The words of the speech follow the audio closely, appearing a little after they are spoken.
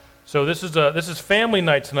So this is family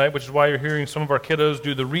night tonight, which is why you're hearing some of our kiddos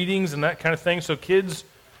do the readings and that kind of thing. So kids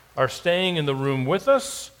are staying in the room with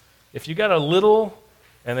us. If you got a little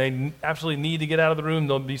and they absolutely need to get out of the room,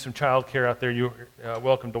 there'll be some child care out there. You're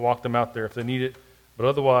welcome to walk them out there if they need it. But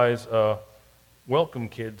otherwise, welcome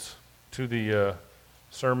kids to the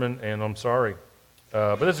sermon, and I'm sorry.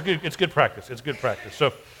 But it's good practice. It's good practice.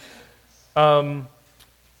 So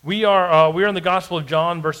we are in the Gospel of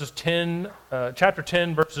John, chapter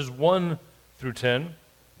 10, verses 1 through 10.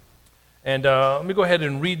 And let me go ahead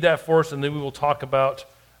and read that for us, and then we will talk about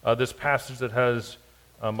this passage that has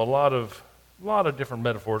a lot of different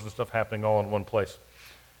metaphors and stuff happening all in one place.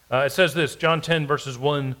 It says this, John 10, verses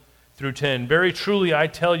 1 through 10. Very truly I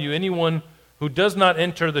tell you, anyone who does not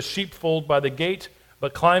enter the sheepfold by the gate,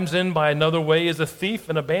 but climbs in by another way is a thief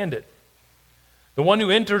and a bandit. The one who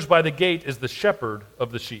enters by the gate is the shepherd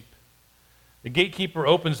of the sheep. The gatekeeper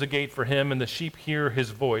opens the gate for him, and the sheep hear his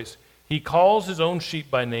voice. He calls his own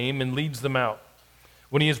sheep by name and leads them out.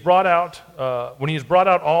 When he has brought out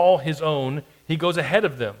all his own, he goes ahead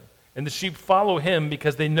of them, and the sheep follow him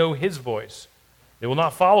because they know his voice. They will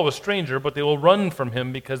not follow a stranger, but they will run from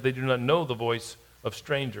him because they do not know the voice of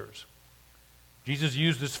strangers. Jesus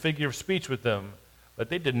used this figure of speech with them, but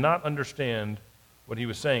they did not understand what he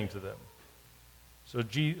was saying to them.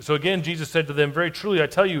 So again, Jesus said to them, very truly, I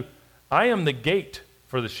tell you, I am the gate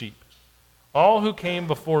for the sheep. All who came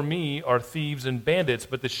before me are thieves and bandits,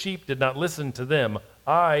 but the sheep did not listen to them.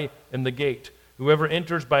 I am the gate. Whoever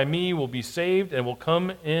enters by me will be saved and will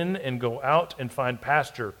come in and go out and find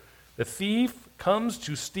pasture. The thief comes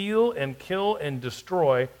to steal and kill and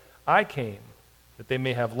destroy. I came that they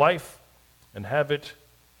may have life and have it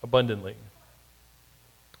abundantly.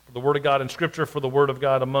 For the word of God in Scripture, for the word of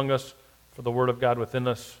God among us, for the word of God within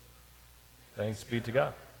us, thanks be to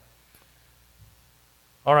God.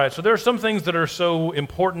 All right, so there are some things that are so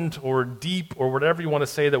important or deep or whatever you want to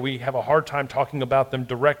say that we have a hard time talking about them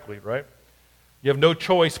directly, right? You have no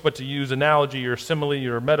choice but to use analogy or simile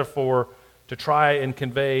or metaphor to try and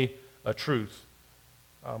convey a truth.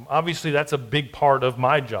 Obviously, that's a big part of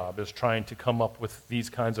my job, is trying to come up with these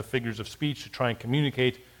kinds of figures of speech to try and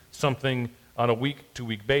communicate something on a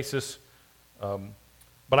week-to-week basis.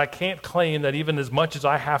 But I can't claim that even as much as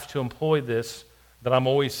I have to employ this, that I'm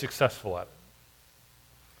always successful at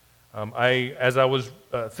it. As I was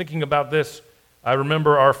thinking about this, I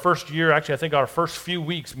remember our first year, actually I think our first few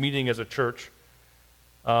weeks meeting as a church,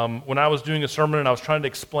 when I was doing a sermon and I was trying to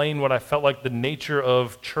explain what I felt like the nature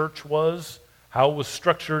of church was, how it was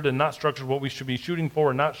structured and not structured, what we should be shooting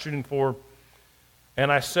for and not shooting for.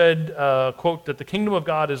 And I said, quote, that the kingdom of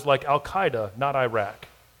God is like Al-Qaeda, not Iraq.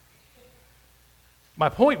 My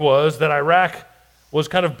point was that Iraq was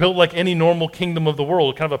kind of built like any normal kingdom of the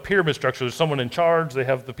world, kind of a pyramid structure. There's someone in charge, they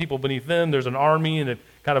have the people beneath them, there's an army, and it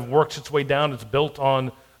kind of works its way down. It's built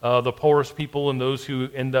on the poorest people and those who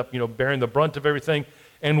end up, bearing the brunt of everything.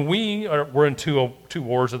 And we were in two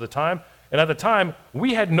wars at the time, and at the time,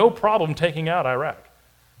 we had no problem taking out Iraq.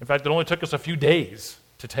 In fact, it only took us a few days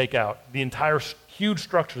to take out the entire huge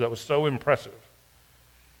structure that was so impressive.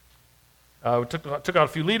 We took out a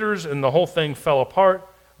few leaders, and the whole thing fell apart.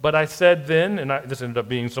 But I said then, and this ended up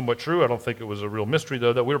being somewhat true, I don't think it was a real mystery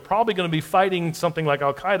though, that we were probably going to be fighting something like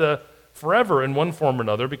Al-Qaeda forever in one form or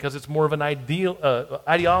another, because it's more of an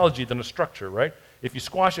ideology than a structure, right? If you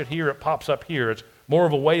squash it here, it pops up here. It's more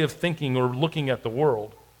of a way of thinking or looking at the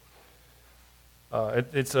world.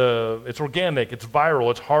 It's organic, it's viral,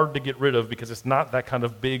 it's hard to get rid of because it's not that kind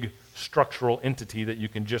of big structural entity that you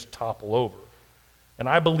can just topple over. And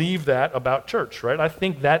I believe that about church, right? I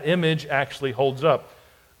think that image actually holds up.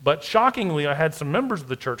 But shockingly, I had some members of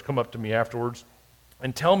the church come up to me afterwards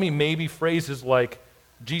and tell me maybe phrases like,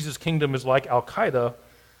 Jesus' kingdom is like Al-Qaeda,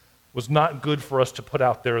 was not good for us to put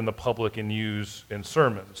out there in the public and use in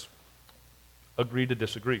sermons. Agree to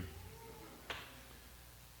disagree.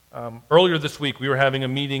 Earlier this week, we were having a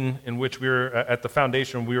meeting in which we were at the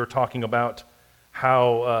foundation. We were talking about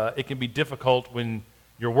how it can be difficult when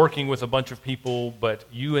you're working with a bunch of people, but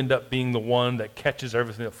you end up being the one that catches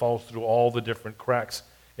everything that falls through all the different cracks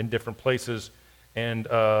in different places. And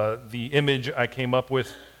the image I came up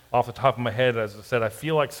with off the top of my head, as I said, I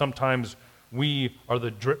feel like sometimes we are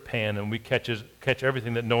the drip pan and we catch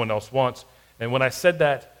everything that no one else wants. And when I said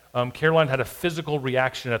that, Caroline had a physical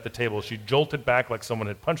reaction at the table. She jolted back like someone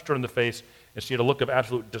had punched her in the face, and she had a look of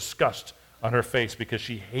absolute disgust on her face because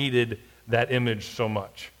she hated that image so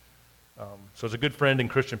much. So as a good friend and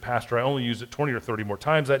Christian pastor, I only used it 20 or 30 more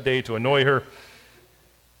times that day to annoy her.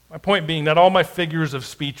 My point being that all my figures of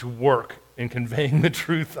speech work in conveying the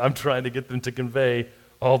truth I'm trying to get them to convey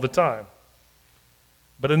all the time.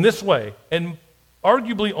 But in this way, and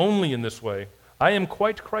Arguably only in this way, I am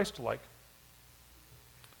quite Christ-like.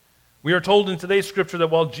 We are told in today's scripture that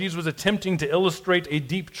while Jesus was attempting to illustrate a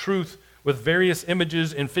deep truth with various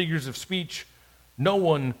images and figures of speech, no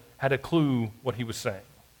one had a clue what he was saying.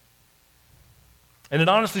 And it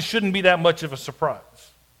honestly shouldn't be that much of a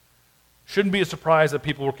surprise. Shouldn't be a surprise that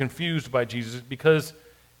people were confused by Jesus, because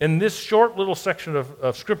in this short little section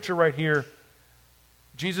of scripture right here,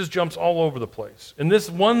 Jesus jumps all over the place. In this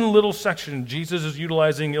one little section, Jesus is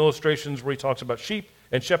utilizing illustrations where he talks about sheep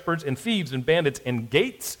and shepherds and thieves and bandits and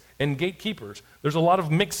gates and gatekeepers. There's a lot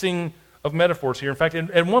of mixing of metaphors here. In fact,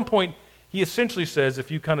 at one point, he essentially says,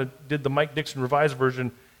 if you kind of did the Mike Dixon Revised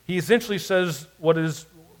Version, he essentially says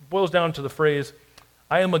boils down to the phrase,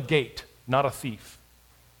 I am a gate, not a thief.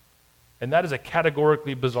 And that is a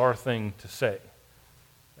categorically bizarre thing to say.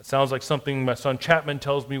 It sounds like something my son Chapman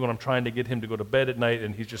tells me when I'm trying to get him to go to bed at night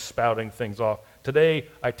and he's just spouting things off. Today,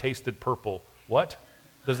 I tasted purple. What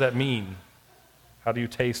does that mean? How do you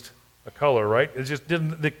taste a color, right? It's just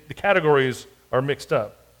the categories are mixed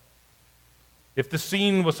up. If the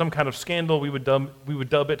scene was some kind of scandal, we would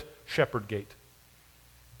dub it Shepherd Gate,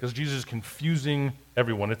 because Jesus is confusing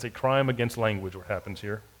everyone. It's a crime against language what happens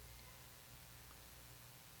here.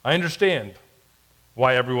 I understand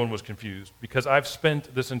why everyone was confused, because I've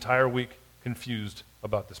spent this entire week confused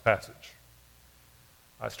about this passage.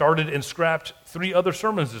 I started and scrapped 3 other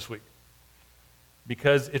sermons this week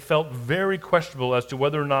because it felt very questionable as to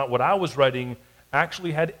whether or not what I was writing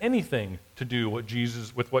actually had anything to do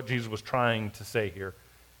with what Jesus was trying to say here.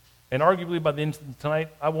 And arguably by the end of tonight,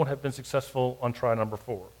 I won't have been successful on try number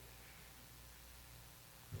 4.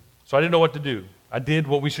 So I didn't know what to do. I did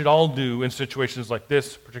what we should all do in situations like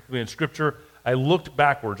this, particularly in Scripture. I looked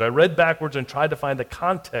backwards. I read backwards and tried to find the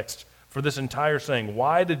context for this entire saying.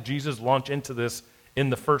 Why did Jesus launch into this in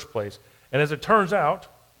the first place? And as it turns out,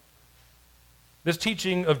 this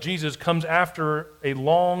teaching of Jesus comes after a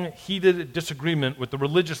long, heated disagreement with the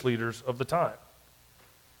religious leaders of the time.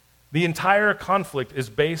 The entire conflict is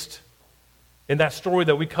based in that story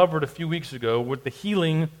that we covered a few weeks ago with the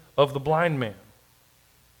healing of the blind man.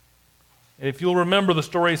 And if you'll remember, the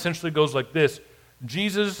story essentially goes like this.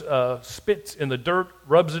 Jesus spits in the dirt,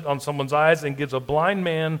 rubs it on someone's eyes, and gives a blind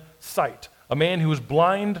man sight. A man who was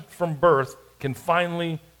blind from birth can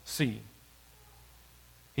finally see.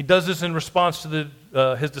 He does this in response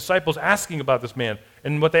to his disciples asking about this man.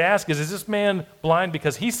 And what they ask is this man blind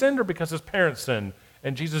because he sinned or because his parents sinned?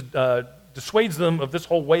 And Jesus dissuades them of this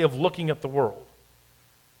whole way of looking at the world.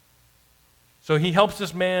 So he helps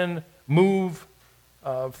this man move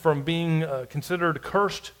from being considered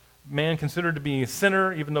cursed, man considered to be a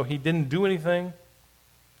sinner, even though he didn't do anything.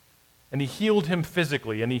 And he healed him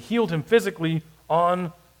physically. And he healed him physically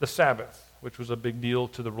on the Sabbath, which was a big deal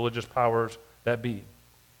to the religious powers that be.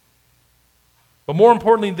 But more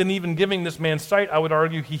importantly than even giving this man sight, I would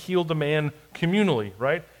argue he healed the man communally,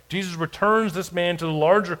 right? Jesus returns this man to the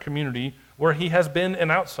larger community where he has been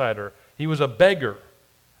an outsider. He was a beggar,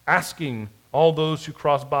 asking all those who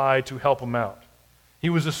crossed by to help him out. He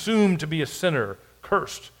was assumed to be a sinner,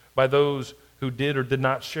 cursed by those who did or did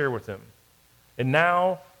not share with him. And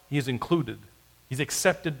now he is included. He's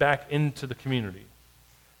accepted back into the community.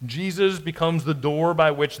 Jesus becomes the door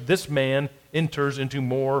by which this man enters into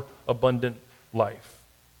more abundant life,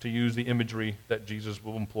 to use the imagery that Jesus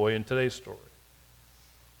will employ in today's story.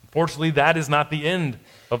 Unfortunately, that is not the end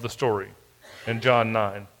of the story in John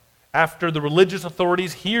 9. After the religious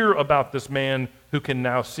authorities hear about this man who can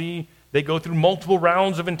now see, they go through multiple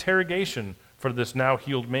rounds of interrogation for this now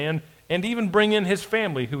healed man, and even bring in his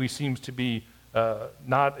family, who he seems to be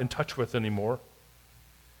not in touch with anymore.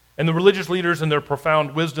 And the religious leaders, in their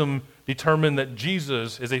profound wisdom, determine that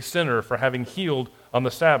Jesus is a sinner for having healed on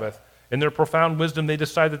the Sabbath. In their profound wisdom, they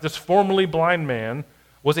decide that this formerly blind man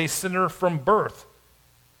was a sinner from birth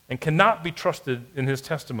and cannot be trusted in his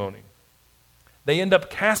testimony. They end up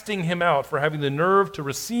casting him out for having the nerve to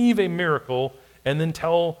receive a miracle and then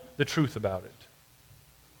tell the truth about it.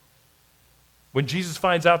 When Jesus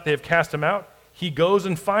finds out they have cast him out, he goes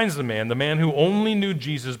and finds the man who only knew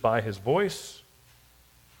Jesus by his voice,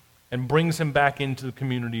 and brings him back into the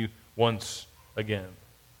community once again.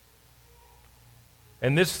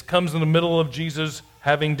 And this comes in the middle of Jesus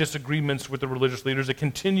having disagreements with the religious leaders. It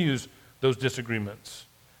continues those disagreements.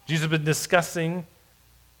 Jesus has been discussing,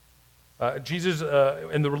 Jesus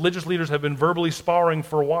and the religious leaders have been verbally sparring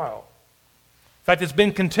for a while. In fact, it's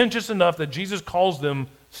been contentious enough that Jesus calls them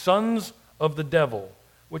sons of the devil,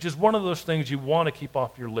 which is one of those things you want to keep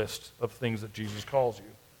off your list of things that Jesus calls you.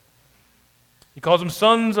 He calls them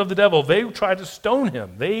sons of the devil. They try to stone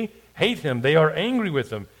him. They hate him. They are angry with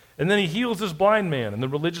him. And then he heals this blind man, and the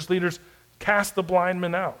religious leaders cast the blind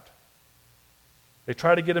man out. They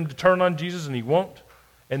try to get him to turn on Jesus, and he won't.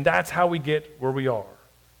 And that's how we get where we are,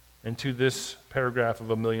 into this paragraph of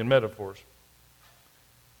a million metaphors.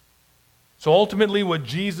 So ultimately, what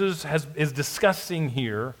Jesus is discussing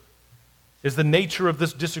here is the nature of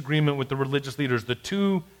this disagreement with the religious leaders, the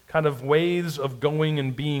two kind of ways of going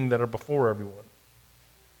and being that are before everyone.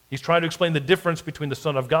 He's trying to explain the difference between the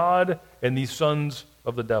Son of God and these sons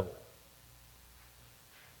of the devil.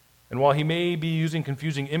 And while he may be using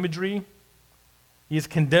confusing imagery, he is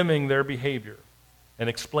condemning their behavior and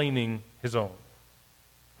explaining his own.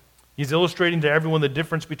 He's illustrating to everyone the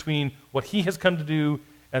difference between what he has come to do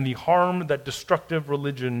and the harm that destructive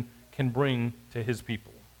religion can bring to his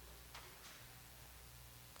people.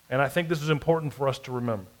 And I think this is important for us to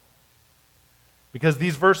remember, because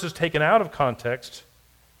these verses taken out of context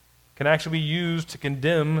can actually be used to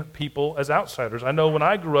condemn people as outsiders. I know when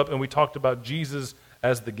I grew up and we talked about Jesus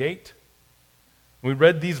as the gate, when we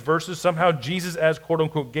read these verses, somehow Jesus as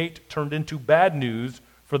quote-unquote gate turned into bad news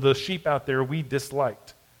for the sheep out there we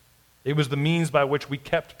disliked. It was the means by which we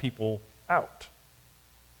kept people out.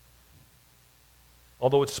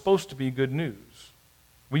 Although it's supposed to be good news.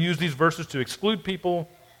 We use these verses to exclude people,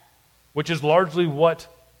 which is largely what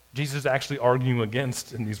Jesus is actually arguing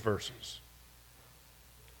against in these verses.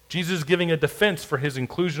 Jesus is giving a defense for his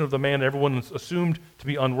inclusion of the man everyone assumed to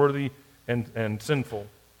be unworthy and sinful.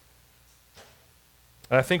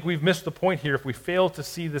 And I think we've missed the point here if we fail to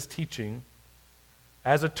see this teaching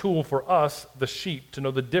as a tool for us, the sheep, to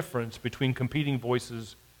know the difference between competing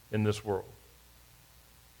voices in this world.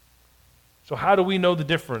 So how do we know the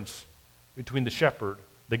difference between the shepherd,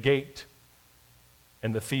 the gate,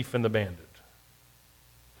 and the thief and the bandit?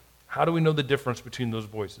 How do we know the difference between those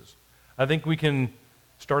voices? I think we can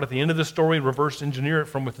start at the end of the story and reverse engineer it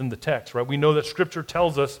from within the text, right? We know that Scripture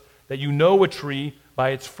tells us that you know a tree by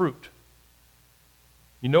its fruit.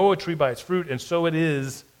 You know a tree by its fruit, and so it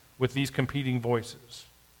is with these competing voices.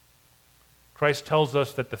 Christ tells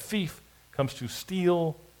us that the thief comes to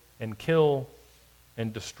steal and kill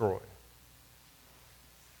and destroy.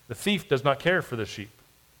 The thief does not care for the sheep.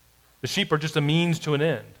 The sheep are just a means to an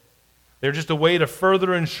end. They're just a way to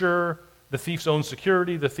further ensure the thief's own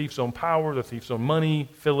security, the thief's own power, the thief's own money,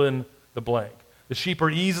 fill in the blank. The sheep are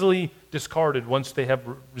easily discarded once they have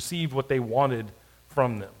received what they wanted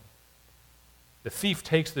from them. The thief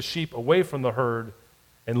takes the sheep away from the herd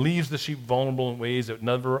and leaves the sheep vulnerable in ways that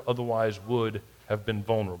never otherwise would have been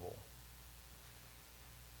vulnerable.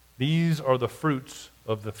 These are the fruits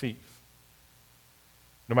of the thief.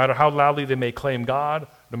 No matter how loudly they may claim God,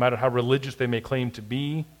 no matter how religious they may claim to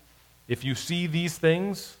be, if you see these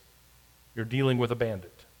things, you're dealing with a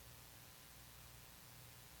bandit.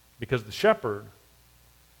 Because the shepherd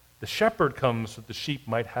comes that the sheep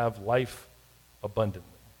might have life abundantly.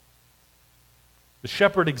 The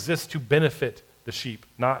shepherd exists to benefit the sheep,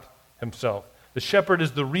 not himself. The shepherd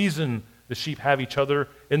is the reason the sheep have each other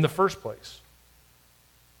in the first place.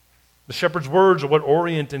 The shepherd's words are what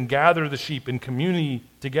orient and gather the sheep in community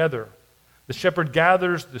together. The shepherd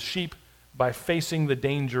gathers the sheep by facing the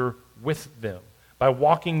danger with them, by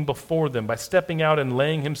walking before them, by stepping out and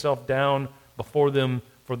laying himself down before them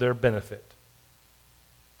for their benefit.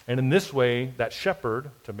 And in this way, that shepherd,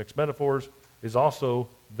 to mix metaphors, is also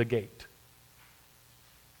the gate.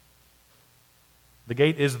 The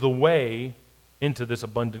gate is the way into this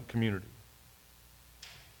abundant community.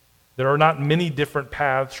 There are not many different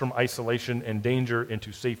paths from isolation and danger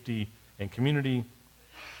into safety and community.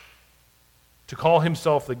 To call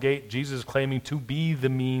himself the gate, Jesus is claiming to be the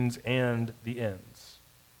means and the ends.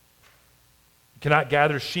 You cannot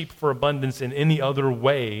gather sheep for abundance in any other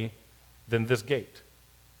way than this gate,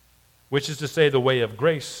 which is to say the way of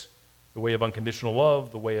grace, the way of unconditional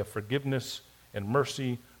love, the way of forgiveness and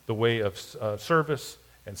mercy, the way of service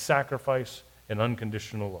and sacrifice and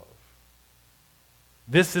unconditional love.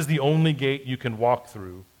 This is the only gate you can walk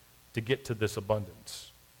through to get to this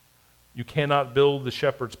abundance. You cannot build the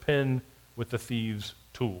shepherd's pen with the thieves'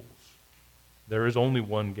 tools. There is only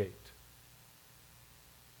one gate.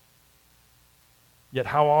 Yet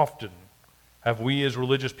how often have we as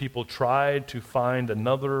religious people tried to find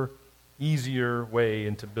another, easier way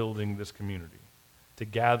into building this community, to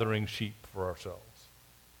gathering sheep for ourselves?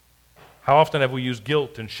 How often have we used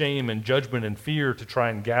guilt and shame and judgment and fear to try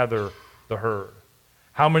and gather the herd?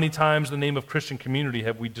 How many times in the name of Christian community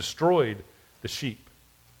have we destroyed the sheep?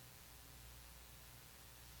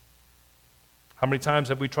 How many times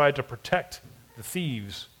have we tried to protect the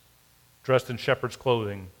thieves dressed in shepherd's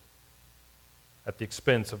clothing at the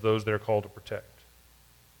expense of those they're called to protect?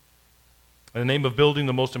 In the name of building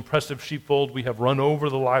the most impressive sheepfold, we have run over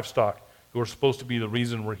the livestock who are supposed to be the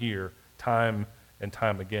reason we're here time and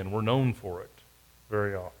time again. We're known for it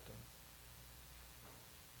very often.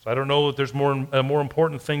 So I don't know that there's a more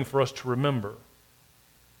important thing for us to remember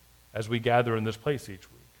as we gather in this place each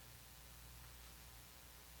week.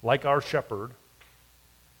 Like our shepherd,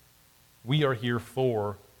 we are here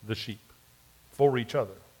for the sheep, for each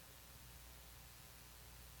other.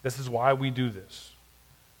 This is why we do this.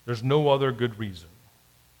 There's no other good reason.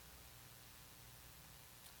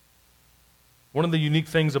 One of the unique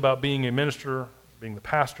things about being a minister, being the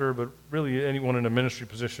pastor, but really anyone in a ministry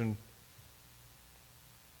position,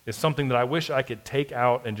 is something that I wish I could take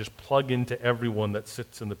out and just plug into everyone that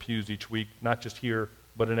sits in the pews each week, not just here,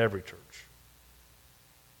 but in every church.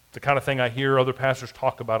 It's the kind of thing I hear other pastors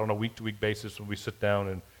talk about on a week-to-week basis when we sit down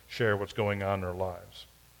and share what's going on in our lives.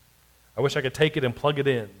 I wish I could take it and plug it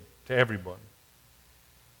in to everyone.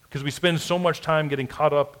 Because we spend so much time getting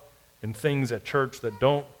caught up in things at church that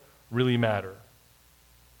don't really matter.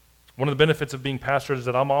 One of the benefits of being pastor is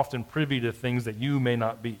that I'm often privy to things that you may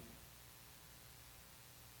not be.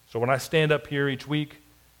 So when I stand up here each week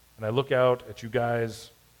and I look out at you guys,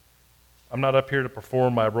 I'm not up here to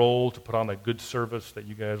perform my role, to put on a good service that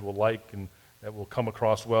you guys will like and that will come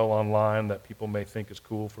across well online, that people may think is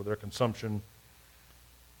cool for their consumption.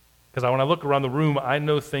 Because when I look around the room, I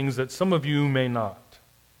know things that some of you may not.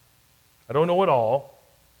 I don't know it all,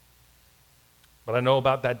 but I know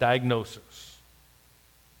about that diagnosis.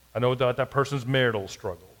 I know about that person's marital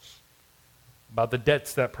struggles, about the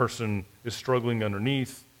debts that person is struggling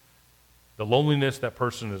underneath, the loneliness that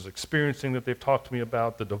person is experiencing that they've talked to me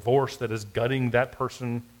about, the divorce that is gutting that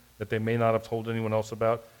person that they may not have told anyone else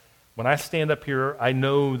about. When I stand up here, I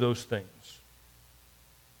know those things.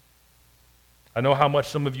 I know how much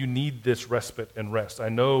some of you need this respite and rest. I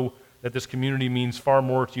know that this community means far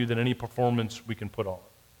more to you than any performance we can put on.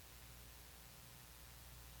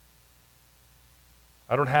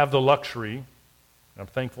 I don't have the luxury, and I'm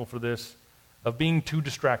thankful for this, of being too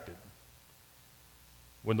distracted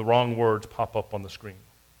when the wrong words pop up on the screen.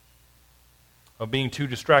 Of being too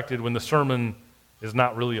distracted when the sermon is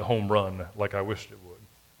not really a home run like I wished it would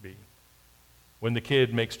be. When the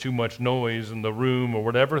kid makes too much noise in the room or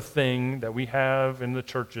whatever thing that we have in the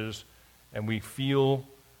churches and we feel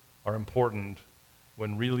are important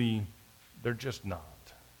when really they're just not.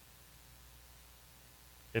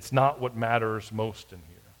 It's not what matters most in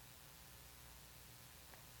here.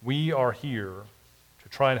 We are here to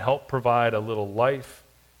try and help provide a little life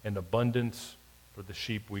and abundance for the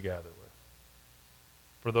sheep we gather with,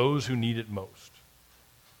 for those who need it most.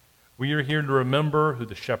 We are here to remember who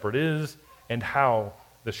the shepherd is and how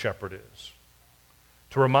the shepherd is,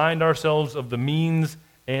 to remind ourselves of the means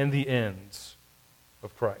and the ends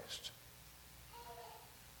of Christ.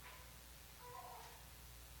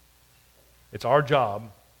 It's our job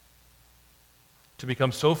to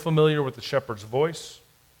become so familiar with the shepherd's voice,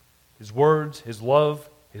 his words, his love,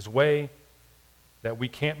 his way, that we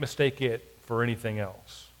can't mistake it for anything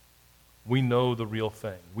else. We know the real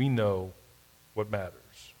thing. We know what matters.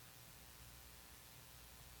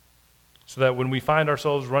 So that when we find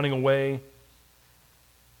ourselves running away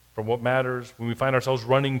from what matters, when we find ourselves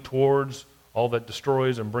running towards all that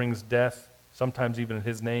destroys and brings death, sometimes even in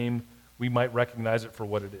his name, we might recognize it for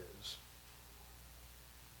what it is.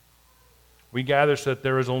 We gather so that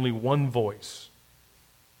there is only one voice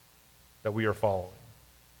that we are following.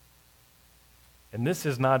 And this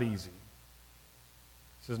is not easy.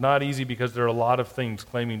 This is not easy because there are a lot of things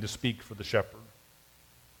claiming to speak for the shepherd.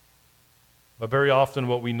 But very often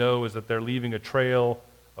what we know is that they're leaving a trail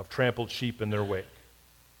of trampled sheep in their wake,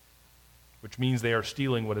 which means they are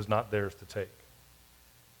stealing what is not theirs to take.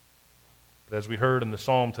 But as we heard in the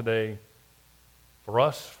psalm today, for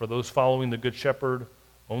us, for those following the Good Shepherd,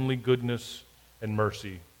 only goodness and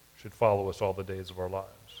mercy should follow us all the days of our lives.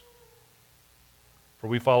 For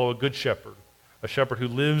we follow a good shepherd, a shepherd who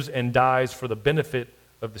lives and dies for the benefit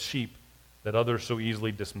of the sheep that others so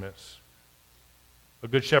easily dismiss. A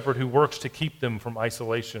good shepherd who works to keep them from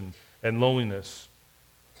isolation and loneliness,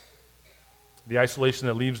 the isolation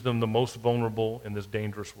that leaves them the most vulnerable in this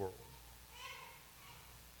dangerous world.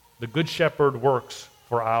 The good shepherd works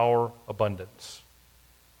for our abundance.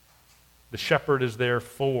 The shepherd is there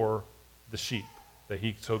for the sheep that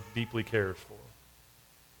he so deeply cares for.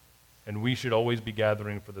 And we should always be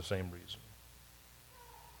gathering for the same reason.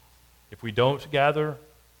 If we don't gather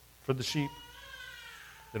for the sheep,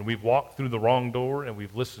 then we've walked through the wrong door and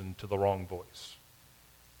we've listened to the wrong voice.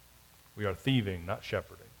 We are thieving, not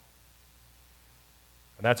shepherding.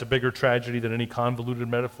 And that's a bigger tragedy than any convoluted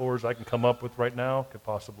metaphors I can come up with right now could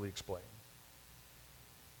possibly explain.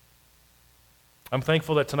 I'm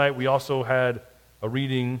thankful that tonight we also had a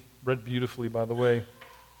reading, read beautifully by the way,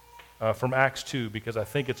 from Acts 2 because I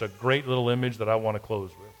think it's a great little image that I want to close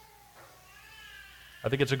with. I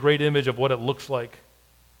think it's a great image of what it looks like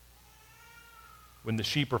when the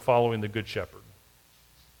sheep are following the Good Shepherd.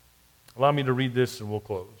 Allow me to read this and we'll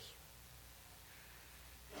close.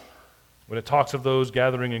 When it talks of those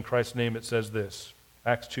gathering in Christ's name, it says this,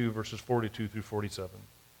 Acts 2, verses 42 through 47.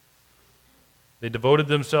 They devoted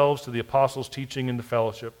themselves to the apostles' teaching and the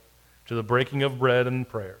fellowship, to the breaking of bread and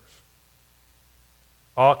prayers.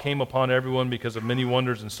 Awe came upon everyone because of many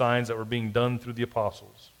wonders and signs that were being done through the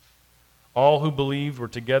apostles. All who believed were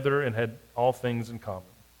together and had all things in common.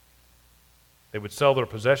 They would sell their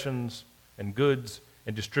possessions and goods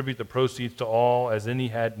and distribute the proceeds to all as any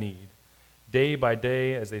had need. Day by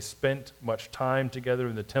day, as they spent much time together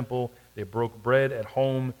in the temple, they broke bread at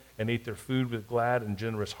home and ate their food with glad and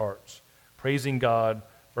generous hearts, praising God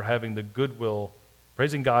and having the goodwill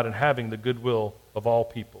of all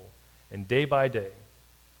people. And day by day,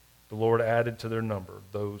 the Lord added to their number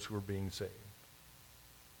those who were being saved.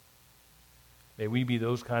 May we be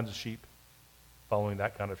those kinds of sheep following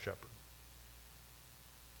that kind of shepherd.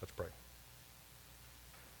 Let's pray.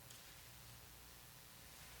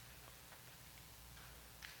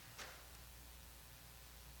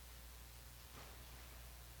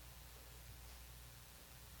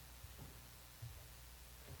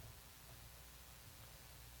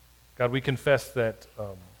 God, we confess that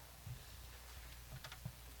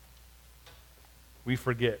we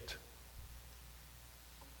forget.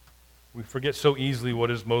 We forget so easily what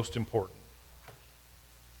is most important.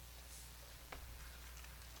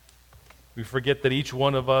 We forget that each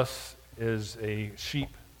one of us is a sheep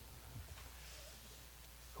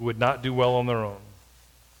who would not do well on their own.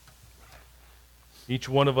 Each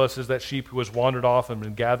one of us is that sheep who has wandered off and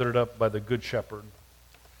been gathered up by the Good Shepherd,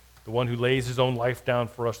 the one who lays his own life down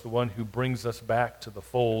for us, the one who brings us back to the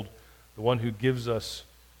fold, the one who gives us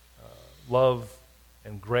love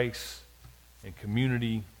and grace and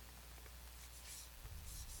community.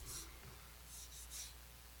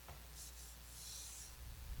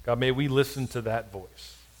 God, may we listen to that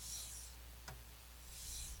voice.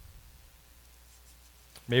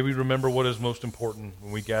 May we remember what is most important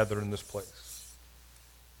when we gather in this place.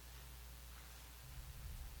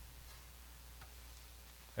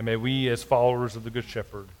 And may we, as followers of the Good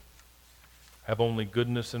Shepherd, have only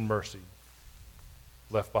goodness and mercy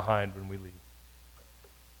left behind when we leave.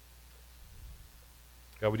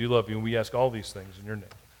 God, we do love you, and we ask all these things in your name.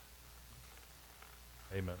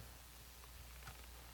 Amen.